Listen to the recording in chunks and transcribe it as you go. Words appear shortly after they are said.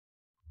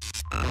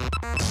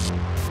Welcome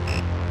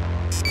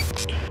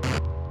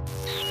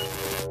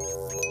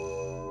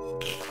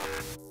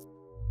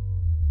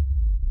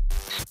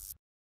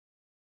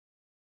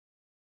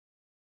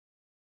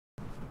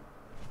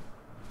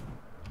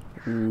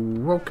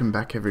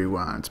back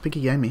everyone, it's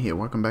Picky Gamer here.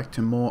 Welcome back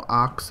to more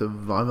ARK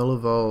Survival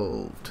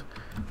Evolved.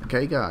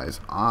 Okay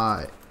guys,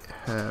 I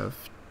have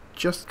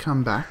just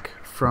come back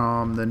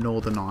from the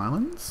Northern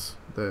Islands,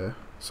 the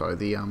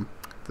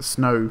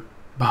snow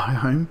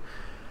biome,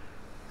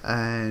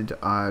 and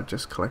I've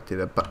just collected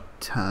a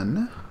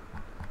butt-ton,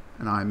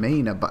 and I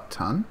mean a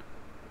butt-ton,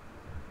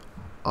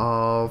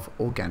 of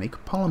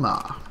organic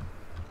polymer.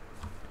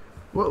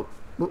 Whoa,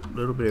 a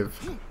little bit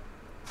of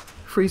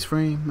freeze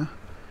frame.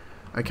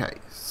 Okay,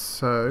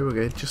 so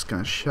we're just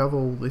going to shove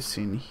all this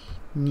in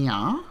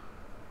here.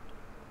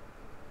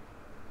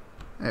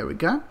 There we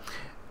go.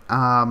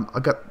 I'm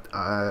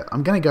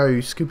going to go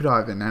scuba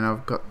diving, and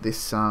I've got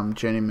this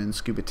journeyman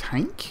scuba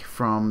tank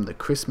from the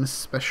Christmas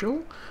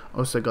special.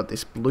 Also got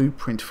this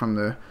blueprint from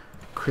the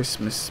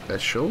Christmas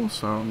special,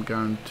 so I'm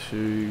going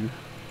to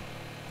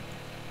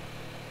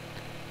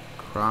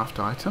craft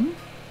item,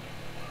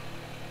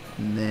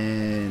 and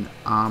then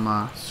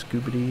armor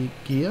scuba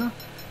gear.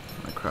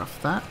 I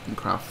craft that and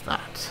craft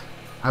that.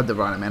 I had the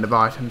right amount of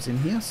items in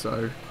here,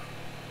 so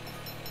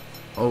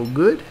all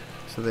good.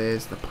 So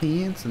there's the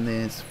pants, and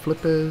there's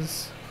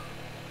flippers,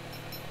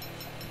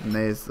 and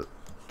there's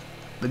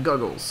the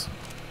goggles.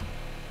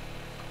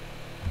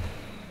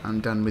 I'm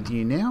done with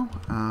you now.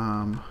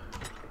 I'll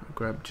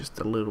grab just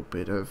a little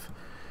bit of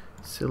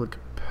silica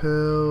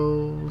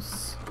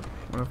pearls.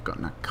 What I've got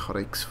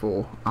narcotics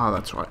for? Oh,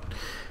 that's right.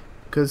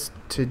 Because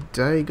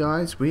today,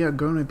 guys, we are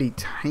going to be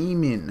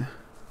taming.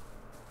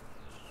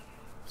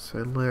 So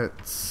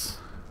let's...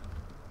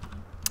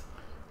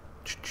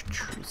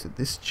 Is it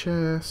this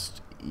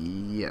chest?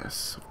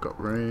 Yes, I've got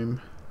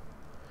room.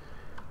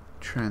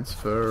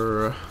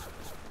 Transfer.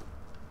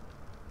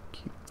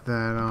 Keep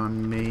that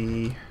on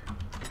me.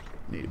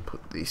 Need to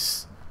put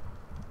this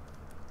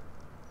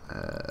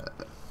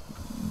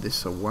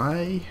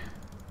away.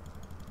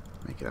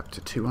 Make it up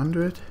to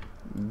 200.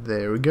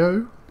 There we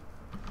go.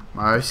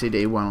 My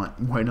OCD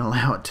won't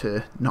allow it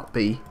to not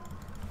be,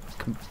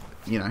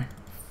 you know,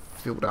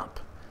 filled up.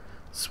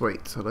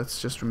 Sweet, so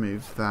let's just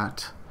remove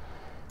that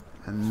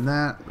and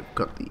that. We've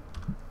got the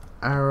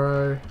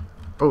arrow.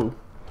 Oh,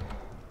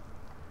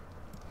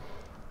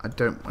 I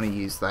don't want to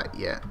use that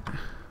yet.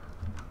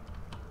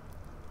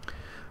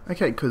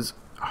 Okay, because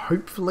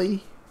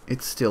hopefully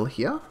it's still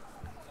here.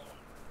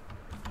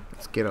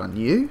 Let's get on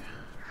you.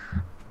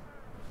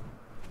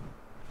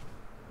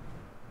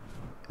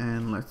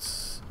 And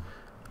let's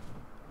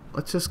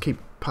just keep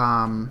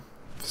for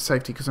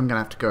safety, because I'm going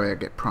to have to go out and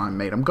get prime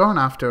meat. I'm going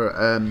after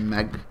a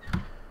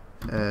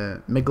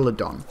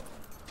Megalodon.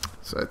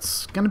 So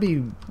it's going to be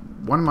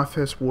one of my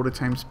first water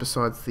tames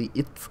besides the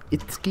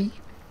Itsuki.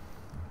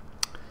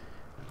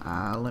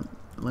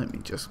 Let me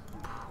just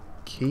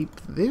keep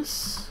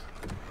this,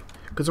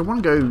 because I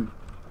want to go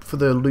for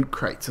the loot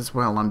crates as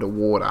well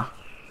underwater.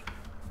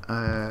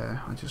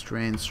 I just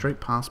ran straight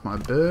past my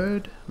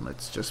bird.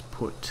 Let's just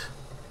put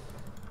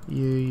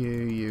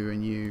you,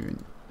 and you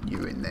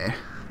in there.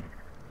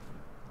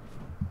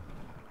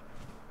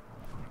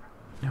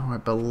 Now I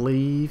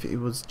believe it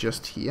was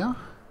just here.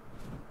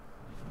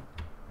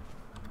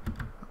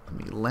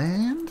 Let me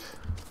land.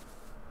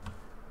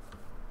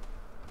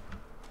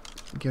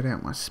 Get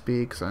out my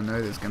spear, because I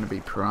know there's going to be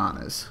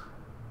piranhas.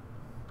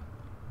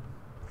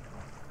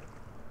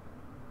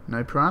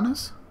 No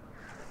piranhas?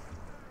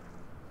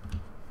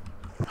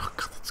 Oh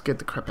God, that scared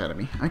the crap out of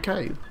me.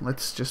 Okay,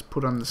 let's just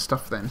put on the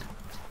stuff then.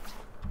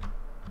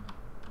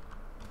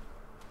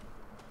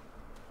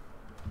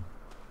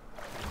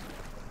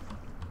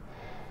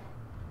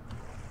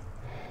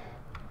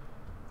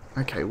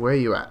 Okay, where are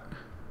you at?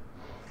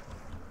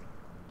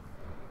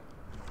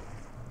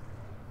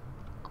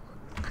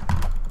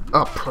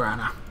 Oh,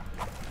 piranha!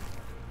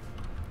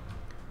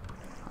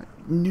 I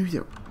knew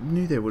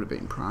there would have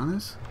been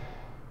piranhas.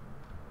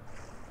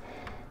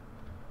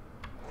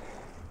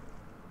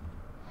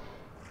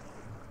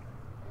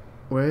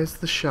 Where's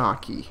the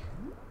sharky?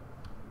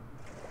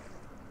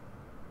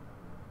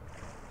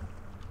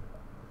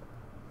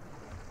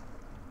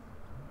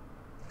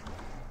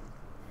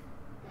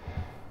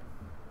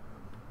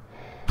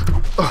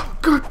 Oh,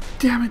 God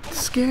damn it!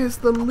 Scares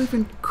the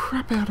living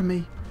crap out of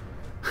me.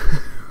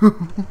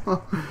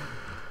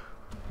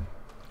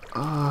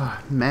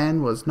 Ah,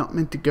 man was not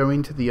meant to go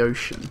into the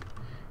ocean.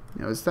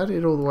 Now, is that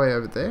it all the way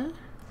over there?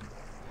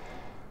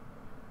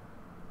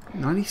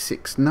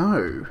 96,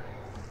 no.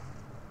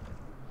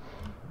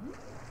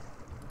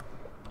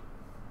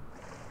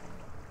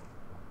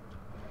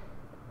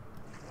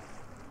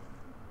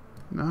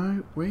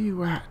 No, where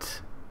you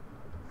at?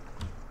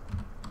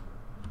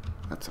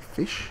 That's a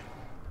fish.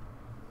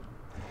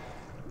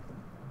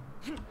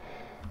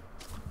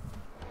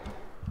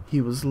 He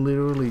was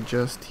literally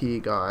just here,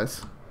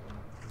 guys.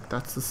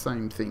 That's the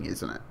same thing,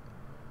 isn't it?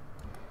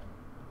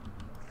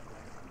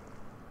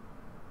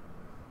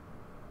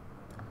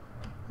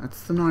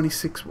 That's the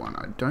 96 one.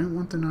 I don't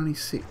want the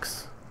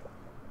 96.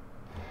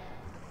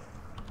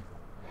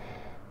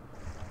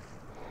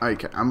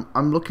 Okay,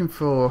 I'm looking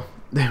for...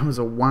 There was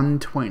a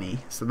 120,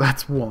 so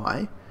that's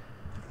why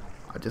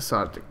I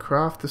decided to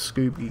craft the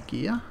scuba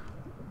gear.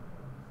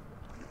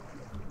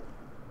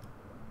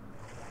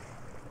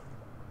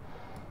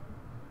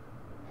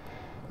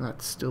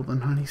 That's still the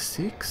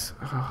 96?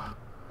 Oh,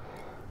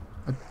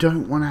 I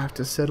don't want to have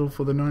to settle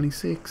for the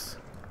 96.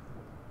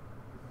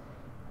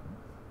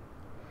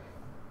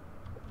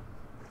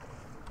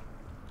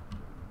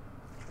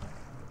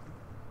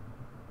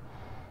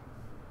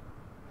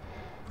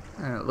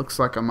 And it looks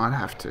like I might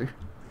have to.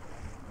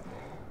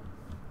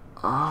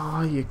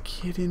 Oh, you're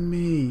kidding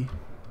me.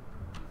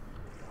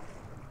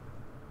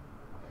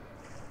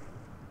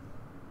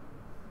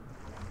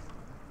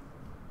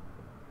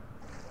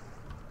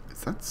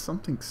 Is that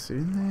something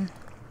sitting there?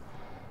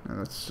 No,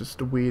 that's just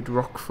a weird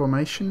rock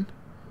formation.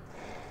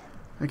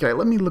 Okay,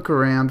 let me look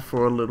around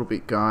for a little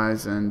bit,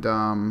 guys, and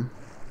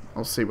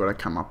I'll see what I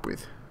come up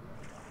with.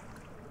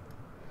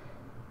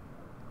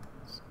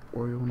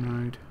 Oil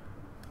node.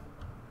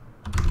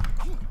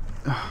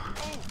 Ugh.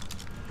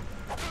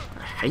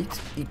 I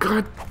hate you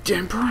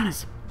goddamn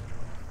piranhas.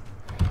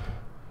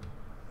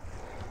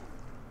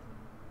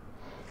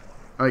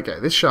 Okay,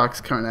 this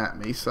shark's coming at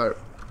me, so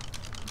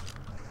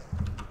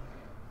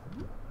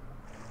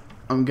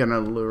I'm gonna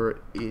lure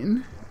it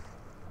in.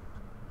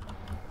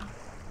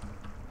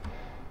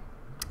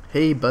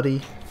 Hey,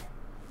 buddy.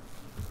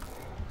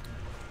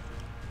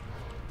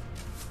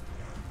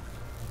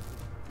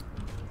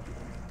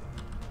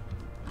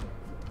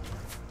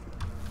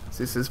 Is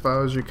this as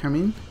far as you're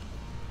coming?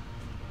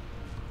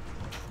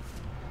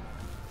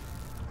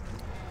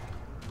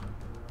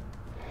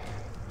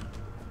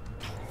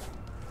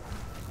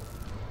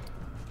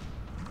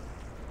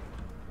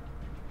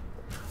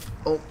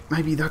 Oh,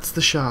 maybe that's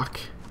the shark.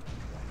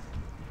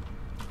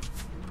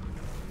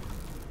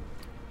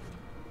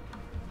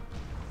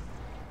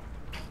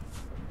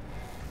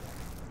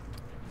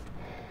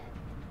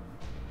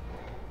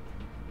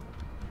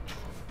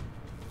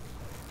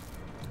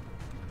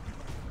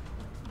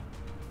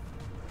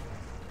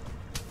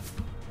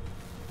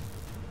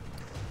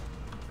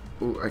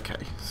 Ooh, okay,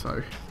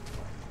 so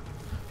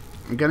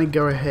I'm gonna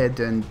go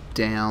ahead and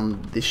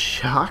down this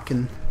shark,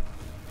 and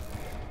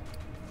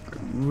I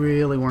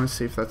really want to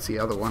see if that's the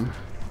other one.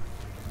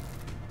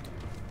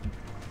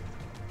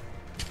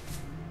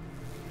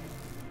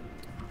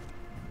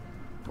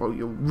 Well,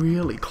 you're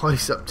really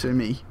close up to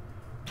me.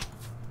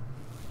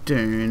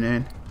 Dun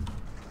dun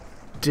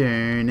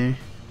dun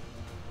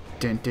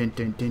dun dun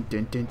dun dun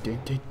dun dun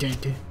dun dun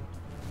dun.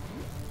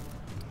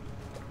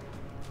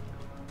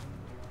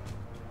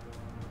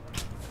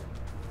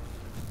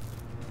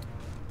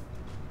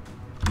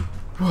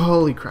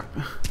 Holy crap.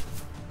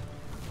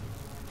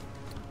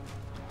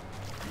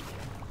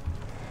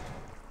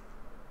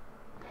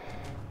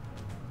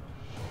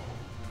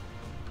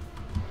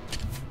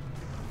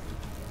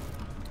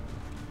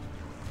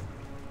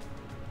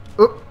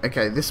 Oh,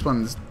 okay, this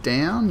one's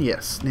down.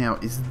 Yes. Now,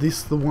 is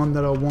this the one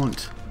that I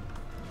want?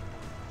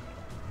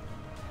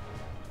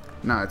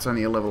 No, it's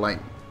only a level 8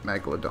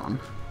 Megalodon.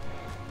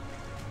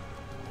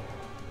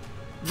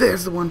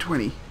 There's the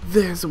 120.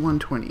 There's the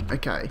 120.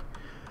 Okay.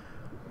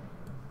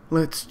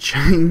 Let's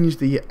change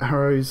the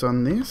arrows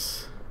on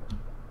this.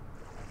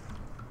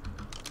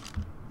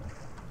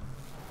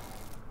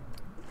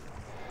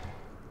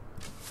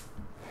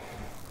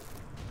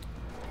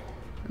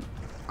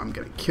 I'm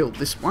going to kill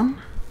this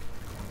one.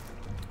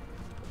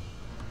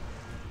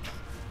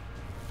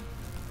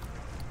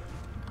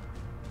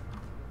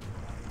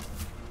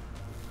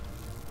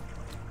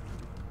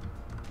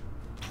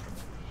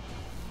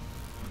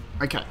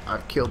 Okay,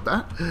 I've killed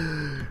that.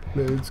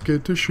 Let's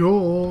get to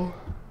shore.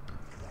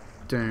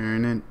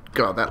 And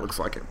God, that looks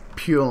like a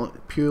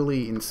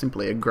purely and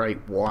simply a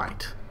great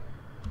white.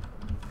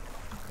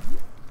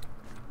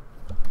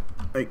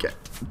 Okay,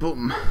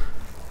 boom.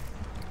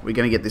 We're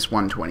gonna get this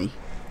 120.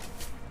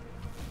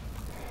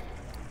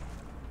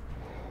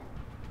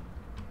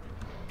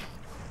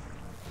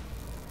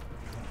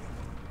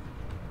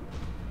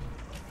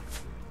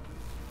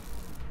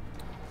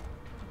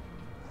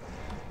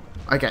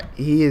 Okay,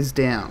 he is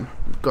down.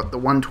 We've got the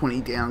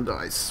 120 down,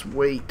 guys.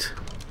 Sweet.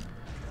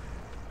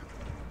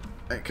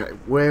 Okay,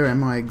 where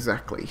am I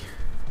exactly?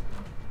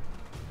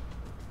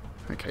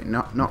 Okay,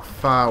 not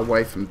far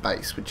away from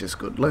base, which is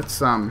good. Let's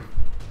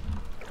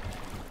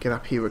get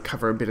up here,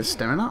 recover a bit of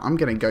stamina. I'm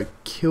gonna go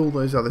kill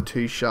those other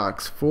two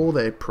sharks for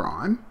their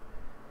prime,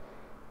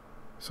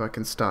 so I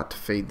can start to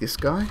feed this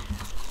guy.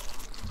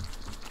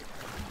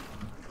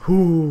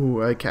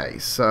 Whew, okay,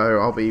 so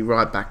I'll be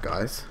right back,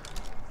 guys.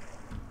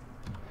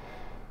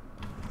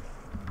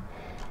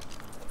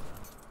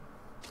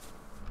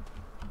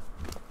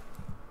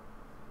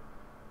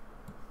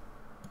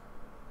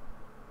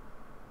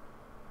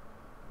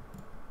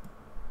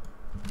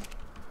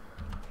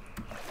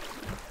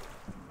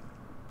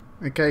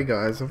 Okay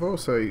guys, I've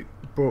also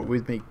brought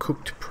with me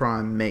cooked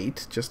prime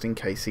meat, just in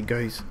case he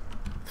goes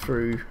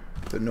through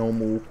the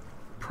normal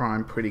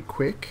prime pretty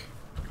quick.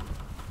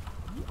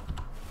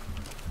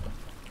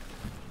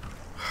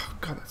 Oh,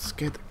 God, that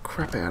scared the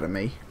crap out of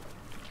me.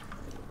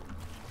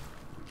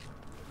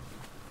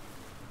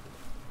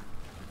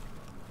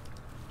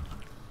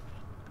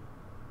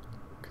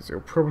 Because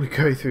he'll probably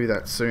go through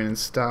that soon and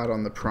start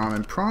on the prime.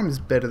 And prime is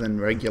better than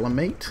regular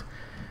meat.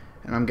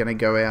 And I'm going to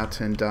go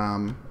out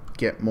and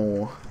get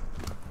more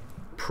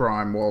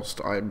prime whilst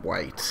I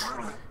wait.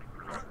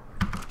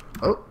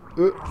 Oh,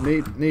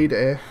 need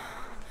air.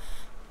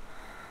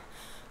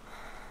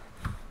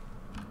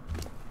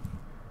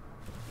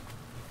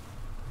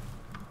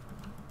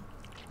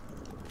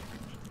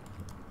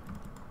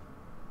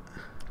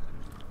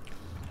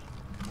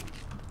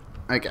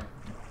 Okay.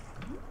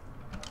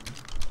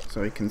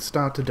 So we can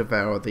start to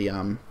devour the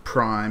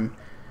prime,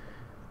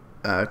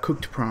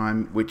 cooked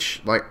prime,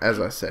 which, like as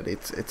I said,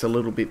 it's a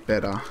little bit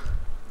better.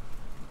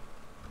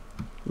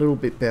 A little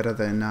bit better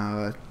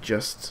than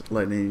just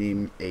letting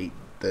him eat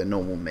the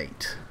normal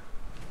meat.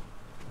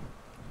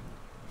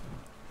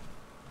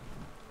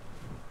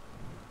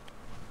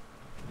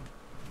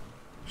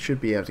 Should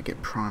be able to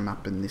get prime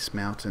up in this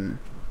mountain,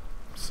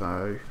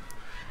 so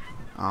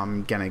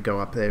I'm gonna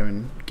go up there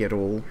and get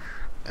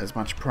as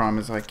much prime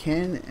as I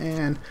can,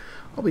 and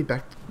I'll be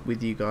back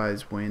with you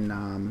guys when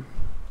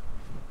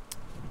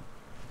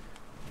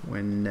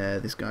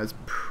this guy's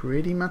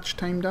pretty much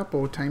tamed up,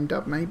 or tamed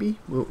up maybe.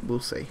 We'll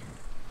see.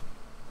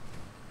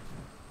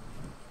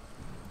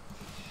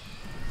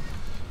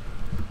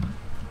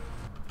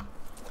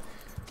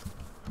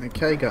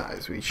 Okay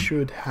guys, we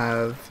should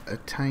have a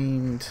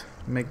tamed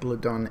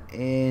Megalodon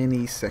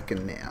any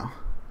second now.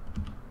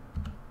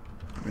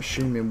 I'm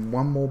assuming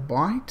one more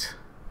bite.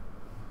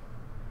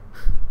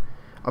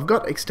 I've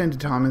got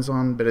extended timers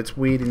on, but it's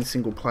weird in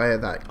single player,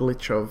 that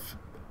glitch of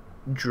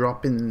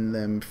dropping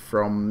them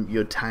from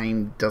your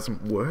tame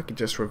doesn't work. It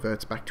just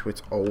reverts back to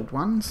its old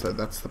one, so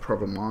that's the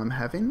problem I'm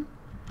having.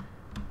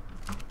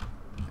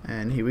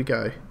 And here we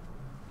go.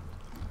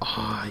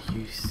 Ah, oh,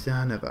 you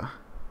son of a...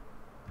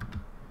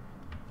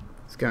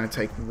 It's going to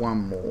take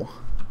one more.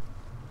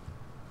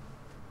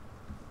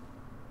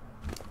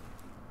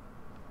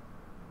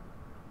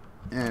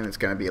 And it's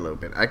going to be a little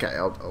bit. Okay,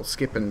 I'll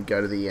skip and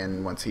go to the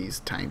end once he's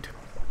tamed.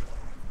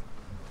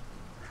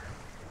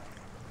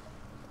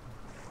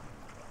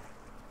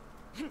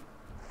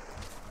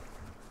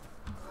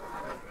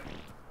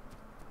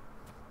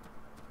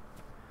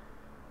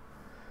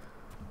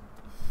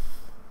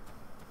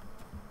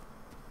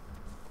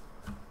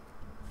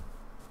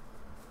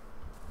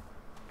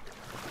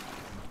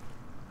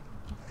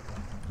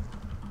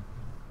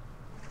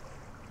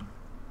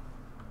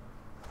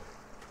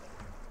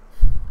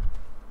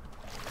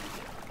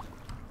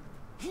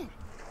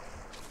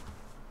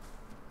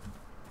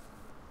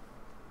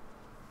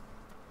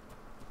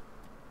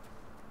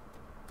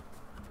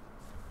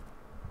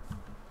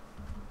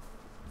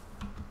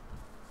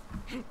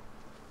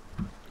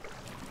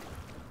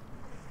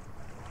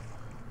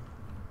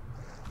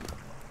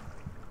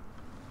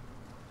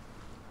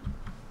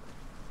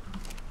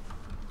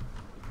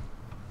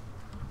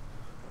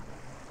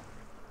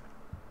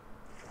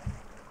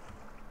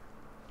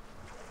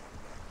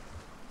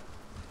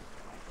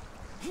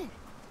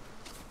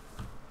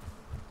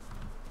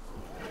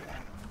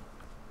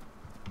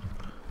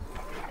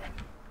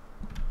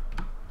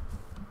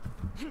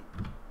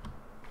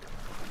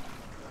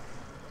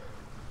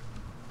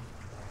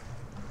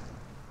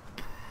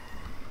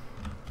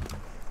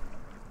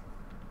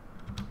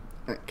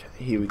 Okay,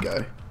 here we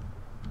go.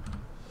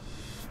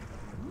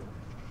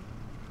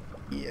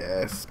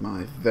 Yes,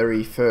 my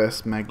very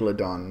first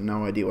Megalodon.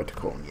 No idea what to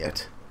call him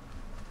yet.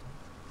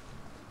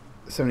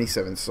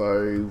 77,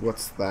 so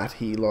what's that?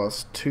 He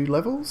lost 2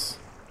 levels?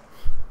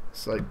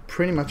 So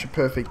pretty much a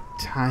perfect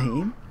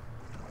tame.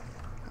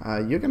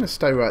 You're going to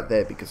stay right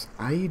there because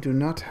I do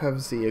not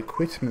have the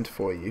equipment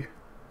for you.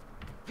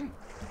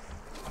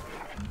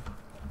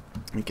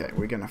 Okay,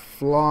 we're going to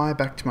fly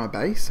back to my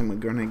base and we're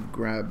going to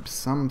grab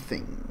some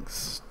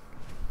things.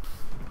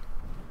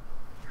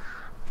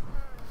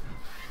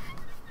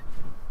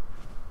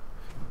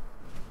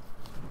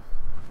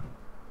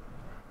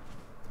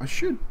 I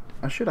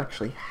should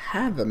actually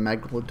have a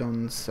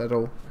Megalodon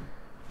saddle,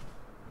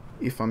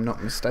 if I'm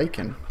not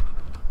mistaken.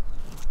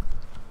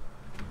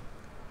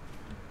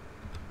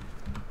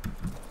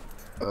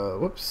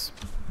 Whoops.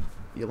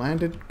 You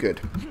landed?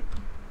 Good.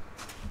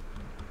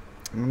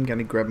 I'm going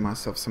to grab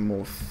myself some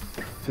more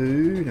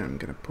food. I'm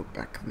going to put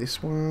back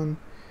this one.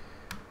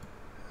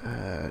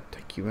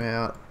 Take you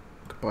out.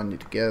 Combine you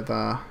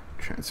together.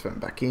 Transfer them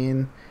back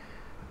in.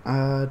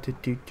 I'm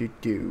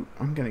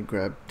going to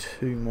grab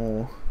 2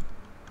 more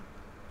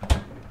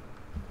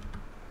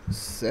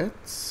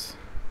sets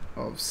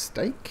of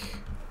steak.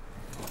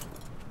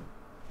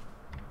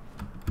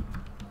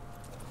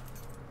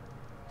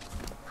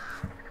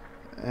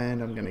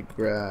 And I'm going to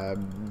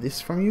grab this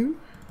from you.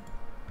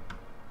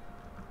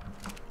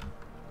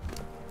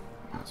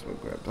 Might as well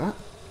grab that.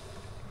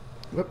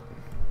 Whoop.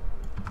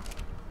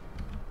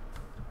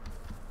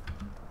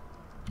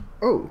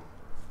 Oh!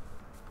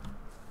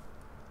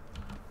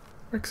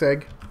 Rex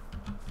egg.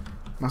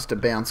 Must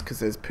have bounced because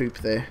there's poop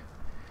there.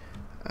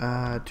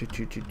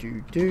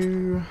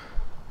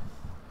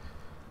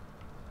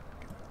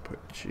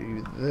 Put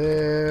you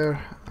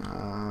there.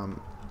 I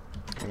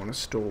want to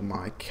store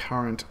my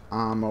current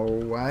armor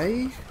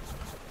away.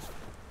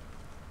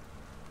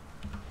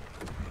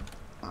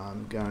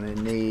 I'm going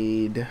to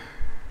need...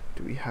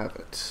 Do we have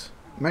it?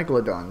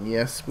 Megalodon.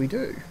 Yes, we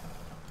do.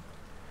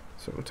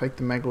 So we'll take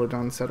the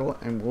Megalodon saddle,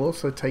 and we'll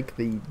also take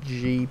the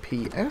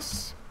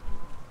GPS.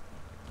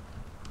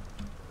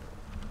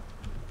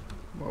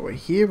 While we're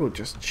here, we'll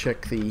just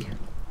check the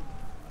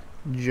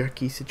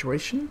jerky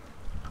situation.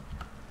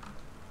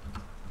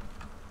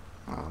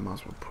 Might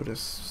as well put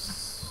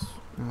us...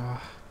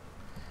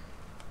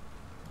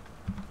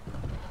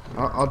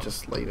 I'll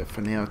just leave it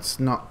for now. It's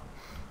not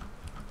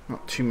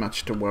too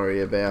much to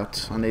worry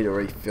about. I need to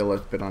refill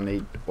it, but I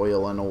need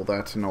oil and all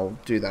that, and I'll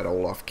do that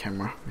all off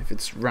camera. If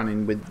it's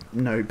running with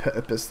no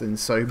purpose, then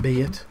so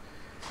be it.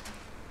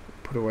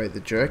 Put away the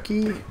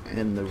jerky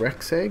and the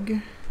Rex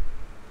egg.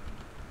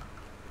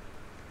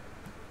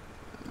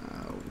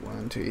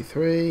 1, 2,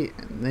 3,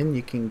 and then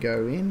you can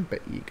go in,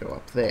 but you go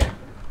up there.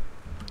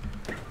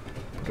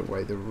 Put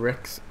away the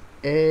Rex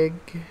egg.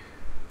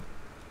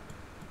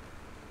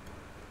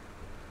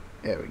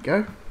 There we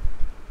go.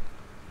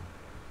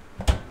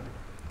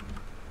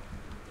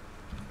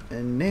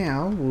 And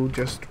now we'll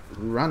just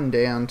run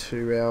down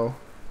to our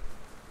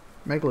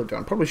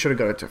Megalodon. Probably should have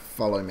got it to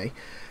follow me.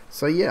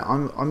 So yeah,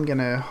 I'm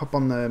gonna hop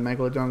on the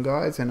Megalodon,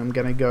 guys, and I'm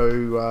gonna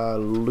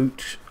go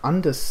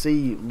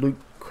undersea loot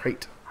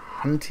crate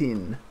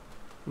hunting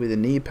with a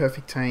near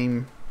perfect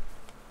tame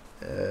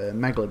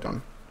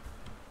Megalodon.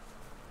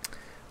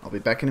 I'll be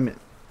back in a minute.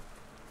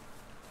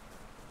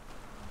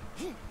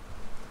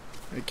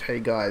 Okay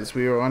guys,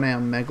 we are on our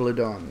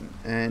Megalodon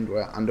and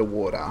we're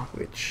underwater,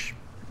 which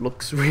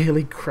looks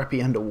really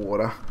crappy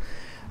underwater.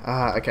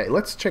 Okay,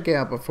 let's check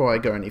out, before I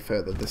go any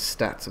further, the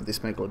stats of this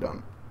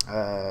Megalodon.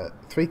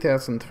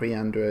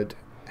 3,300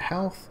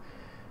 health,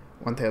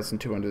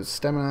 1,200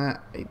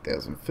 stamina,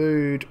 8,000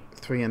 food,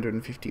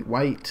 350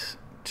 weight,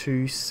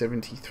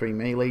 273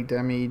 melee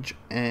damage,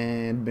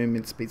 and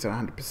movement speed's at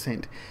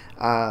 100%.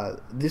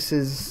 This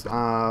is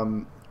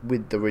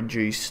with the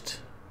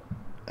reduced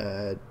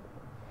the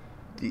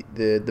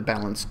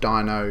balanced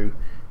dino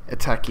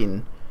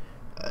attacking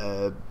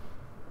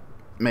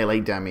melee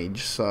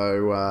damage.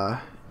 So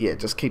yeah,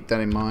 just keep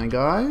that in mind,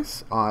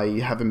 guys. I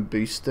haven't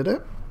boosted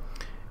it.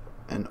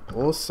 And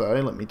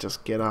also, let me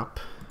just get up.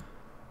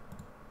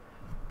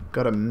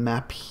 Got a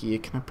map here.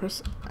 Can I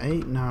press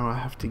 8? No, I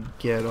have to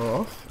get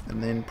off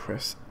and then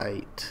press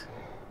 8.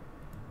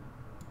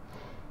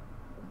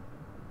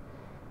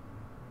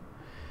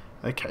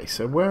 Okay,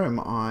 so where am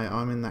I?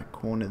 I'm in that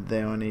corner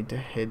there. I need to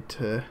head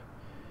to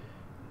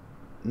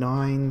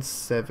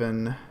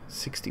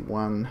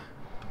 9761.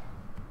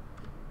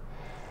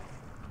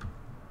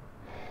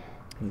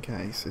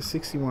 Okay, so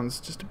 61's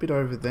just a bit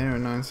over there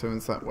and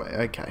 97's that way.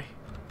 Okay.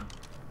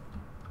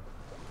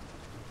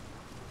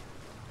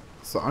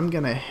 So I'm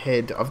gonna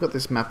head... I've got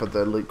this map of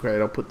the loot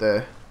crate. I'll put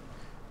the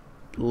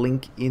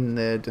link in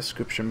the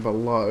description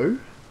below.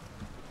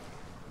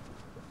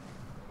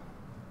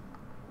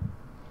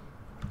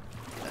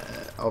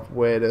 Of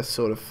where to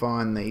sort of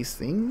find these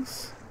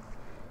things.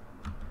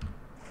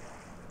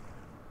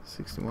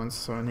 61,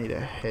 so I need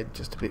to head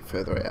just a bit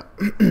further out.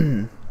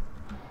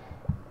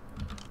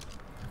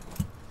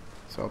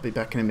 So I'll be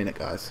back in a minute,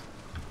 guys.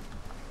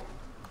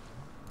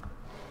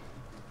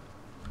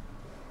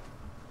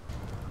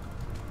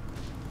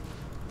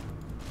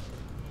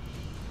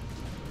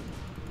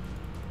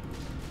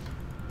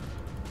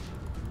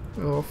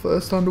 Well,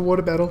 first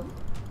underwater battle.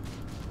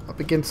 Up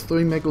against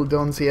 3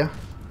 Megalodons here.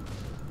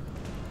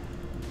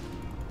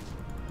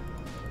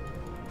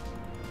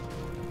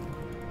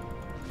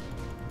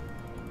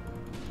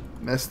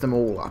 Messed them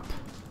all up.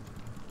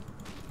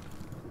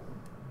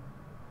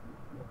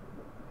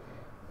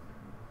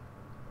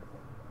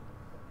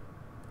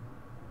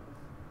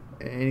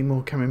 Any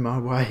more coming my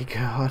way,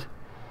 God.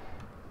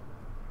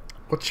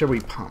 What shall we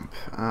pump?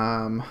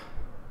 God,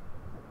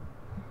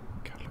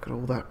 look at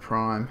all that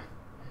prime.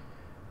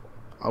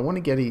 I want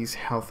to get his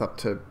health up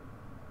to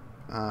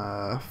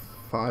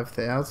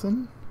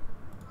 5,000.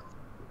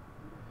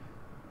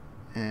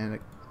 And a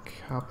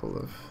couple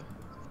of...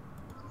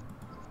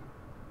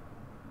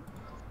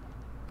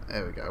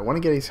 There we go. I want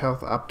to get his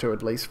health up to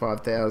at least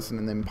 5,000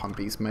 and then pump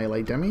his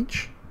melee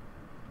damage.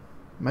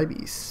 Maybe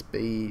his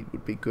speed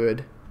would be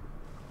good.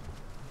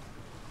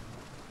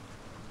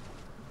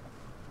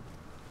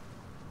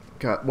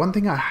 God, one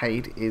thing I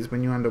hate is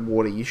when you're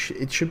underwater,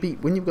 it should be,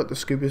 when you've got the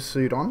scuba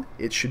suit on,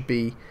 it should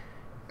be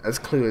as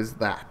clear as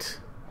that.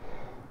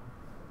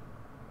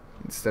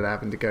 Instead of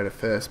having to go to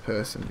first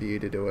person view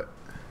to do it.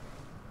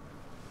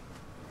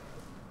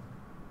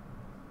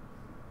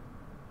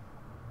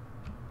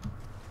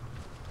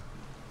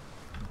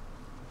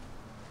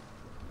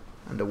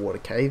 Underwater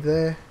cave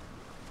there.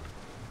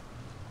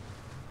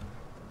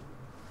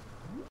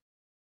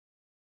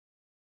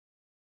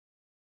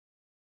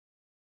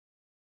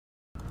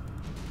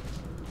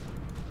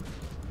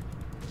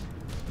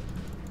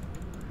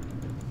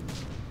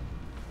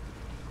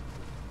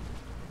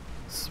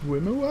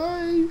 Swim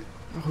away!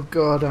 Oh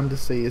god,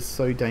 undersea is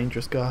so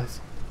dangerous, guys.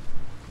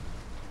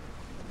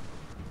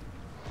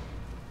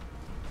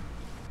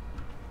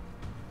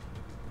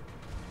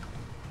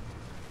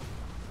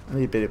 I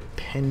need a bit of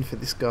pen for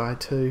this guy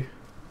too.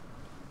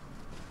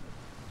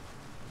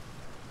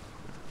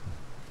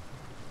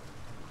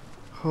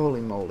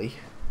 Holy moly.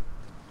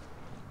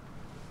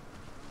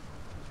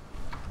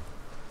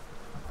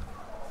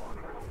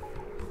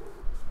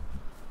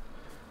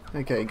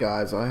 Okay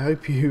guys, I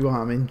hope you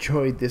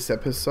enjoyed this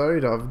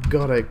episode. I've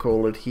got to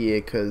call it here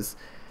because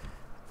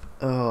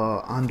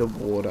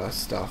underwater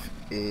stuff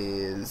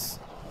is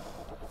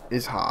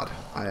hard.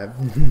 I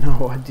have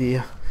no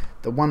idea.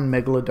 The one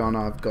Megalodon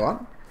I've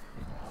got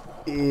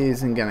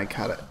isn't gonna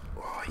cut it.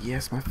 Oh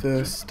yes, my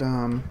first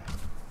what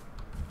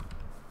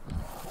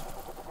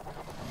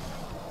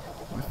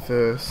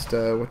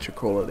you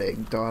call it,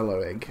 egg,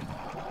 Dilo egg.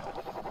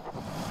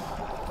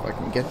 If I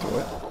can get to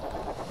it.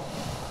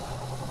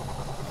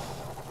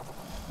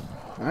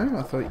 No,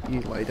 I thought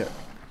you laid it.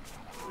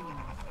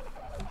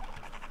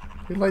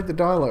 Who laid the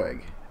Dilo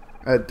egg?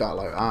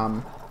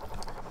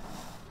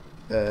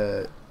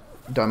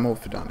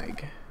 Dimorphodon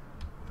egg.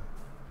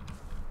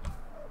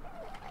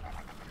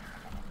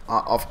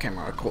 Off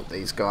camera I caught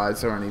these guys,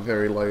 they're only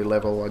very low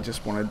level. I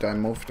just wanted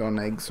Dimorphodon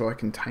egg so I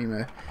can tame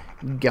a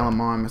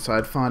Gallimimus.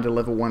 I'd find a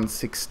level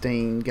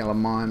 116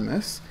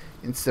 Gallimimus.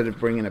 Instead of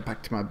bringing it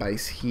back to my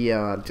base here,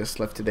 I just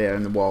left it out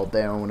in the wild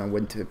there when I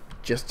went to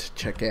just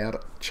check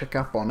up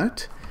on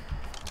it.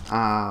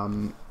 A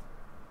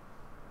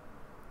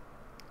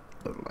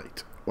little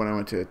late. When I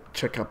went to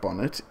check up on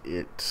it,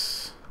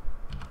 it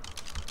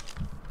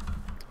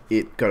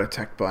got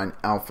attacked by an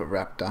alpha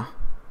raptor.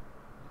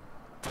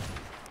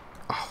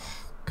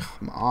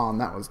 Come on,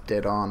 that was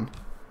dead on.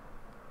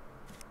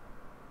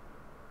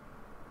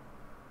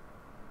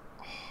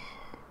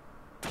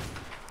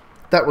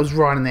 That was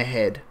right in their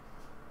head.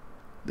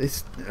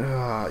 This,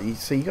 you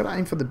see, you gotta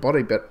aim for the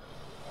body, but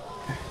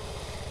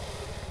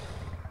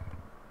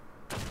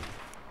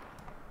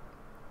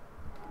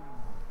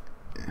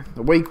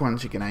the weak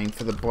ones you can aim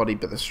for the body,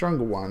 but the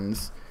stronger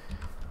ones,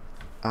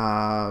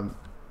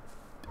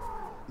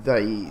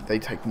 they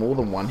take more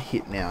than one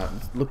hit now.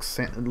 It looks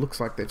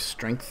like they've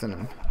strengthened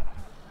them.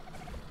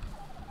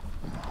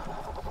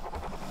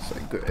 So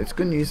good. It's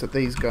good news that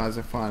these guys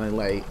have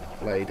finally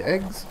laid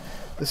eggs.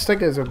 The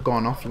stegos have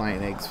gone off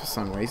laying eggs for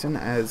some reason,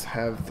 as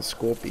have the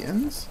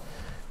scorpions.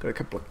 Got a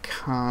couple of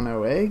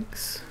Carno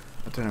eggs.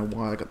 I don't know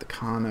why I got the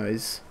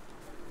Carnos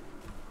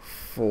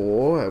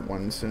for at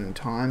one certain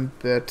time,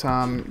 but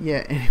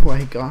yeah,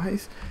 anyway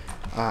guys,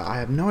 I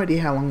have no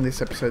idea how long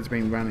this episode's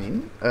been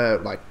running.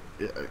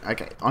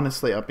 Okay,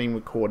 honestly I've been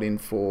recording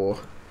for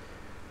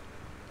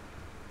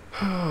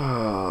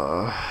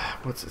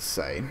what's it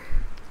say,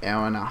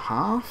 hour and a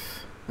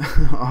half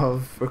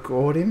of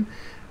recording.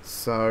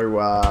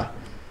 So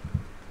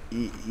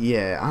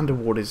yeah,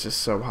 underwater is just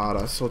so hard.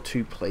 I saw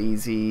 2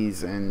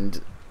 pleasies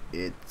and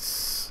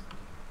it's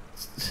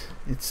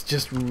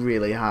just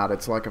really hard.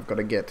 It's like I've got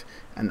to get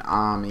an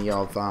army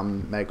of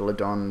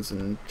Megalodons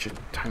and just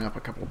tame up a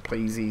couple of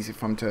pleasies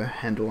if I'm to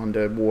handle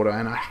underwater,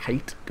 and I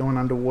hate going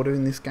underwater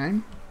in this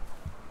game.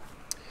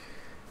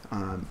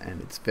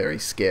 And it's very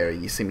scary.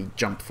 You see me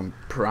jump from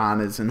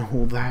piranhas and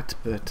all that,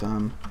 but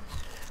I'm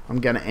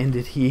going to end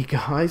it here,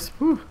 guys.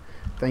 Whew.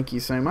 Thank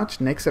you so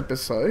much. Next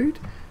episode,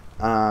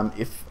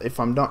 if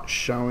I'm not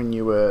showing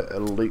you a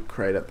loot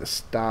crate at the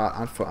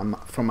start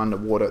from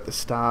underwater at the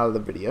start of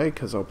the video,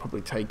 because I'll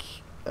probably take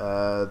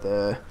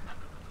the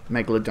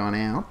Megalodon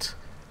out,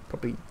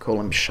 probably call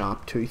him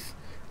Sharptooth,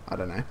 I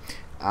don't know.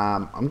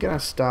 I'm going to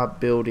start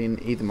building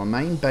either my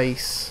main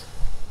base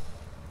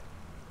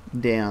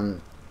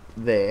down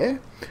there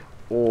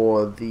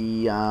or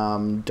the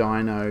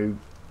Dino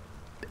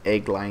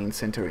egg laying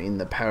center in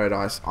the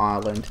Paradise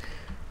Island,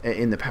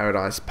 in the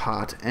Paradise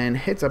part. And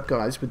heads up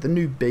guys, with the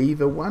new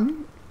beaver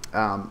one,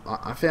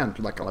 I found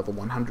like a level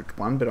 100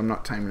 one, but I'm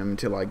not taming them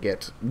until I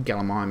get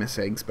Gallimimus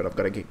eggs, but I've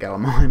got to get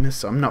Gallimimus,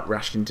 so I'm not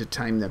rushing to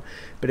tame them.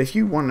 But if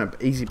you want an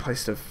easy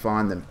place to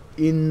find them,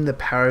 in the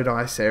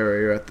Paradise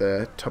area at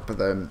the top of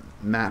the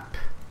map,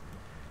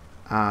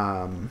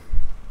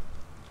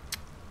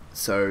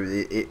 so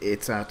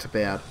it's at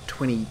about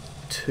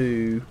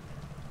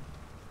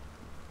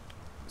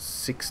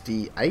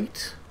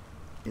 2268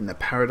 in the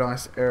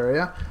Paradise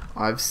area.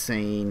 I've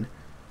seen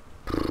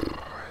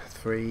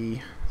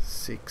 3,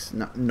 6,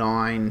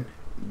 9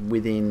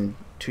 within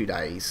 2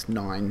 days,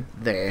 9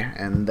 there,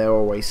 and they're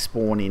always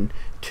spawning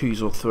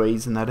 2s or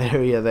 3s in that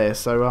area there,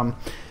 so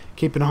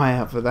keep an eye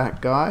out for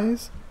that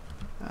guys.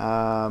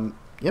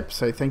 Yep,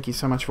 so thank you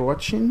so much for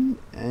watching,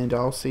 and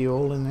I'll see you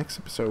all in the next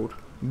episode.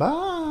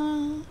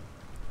 Bye.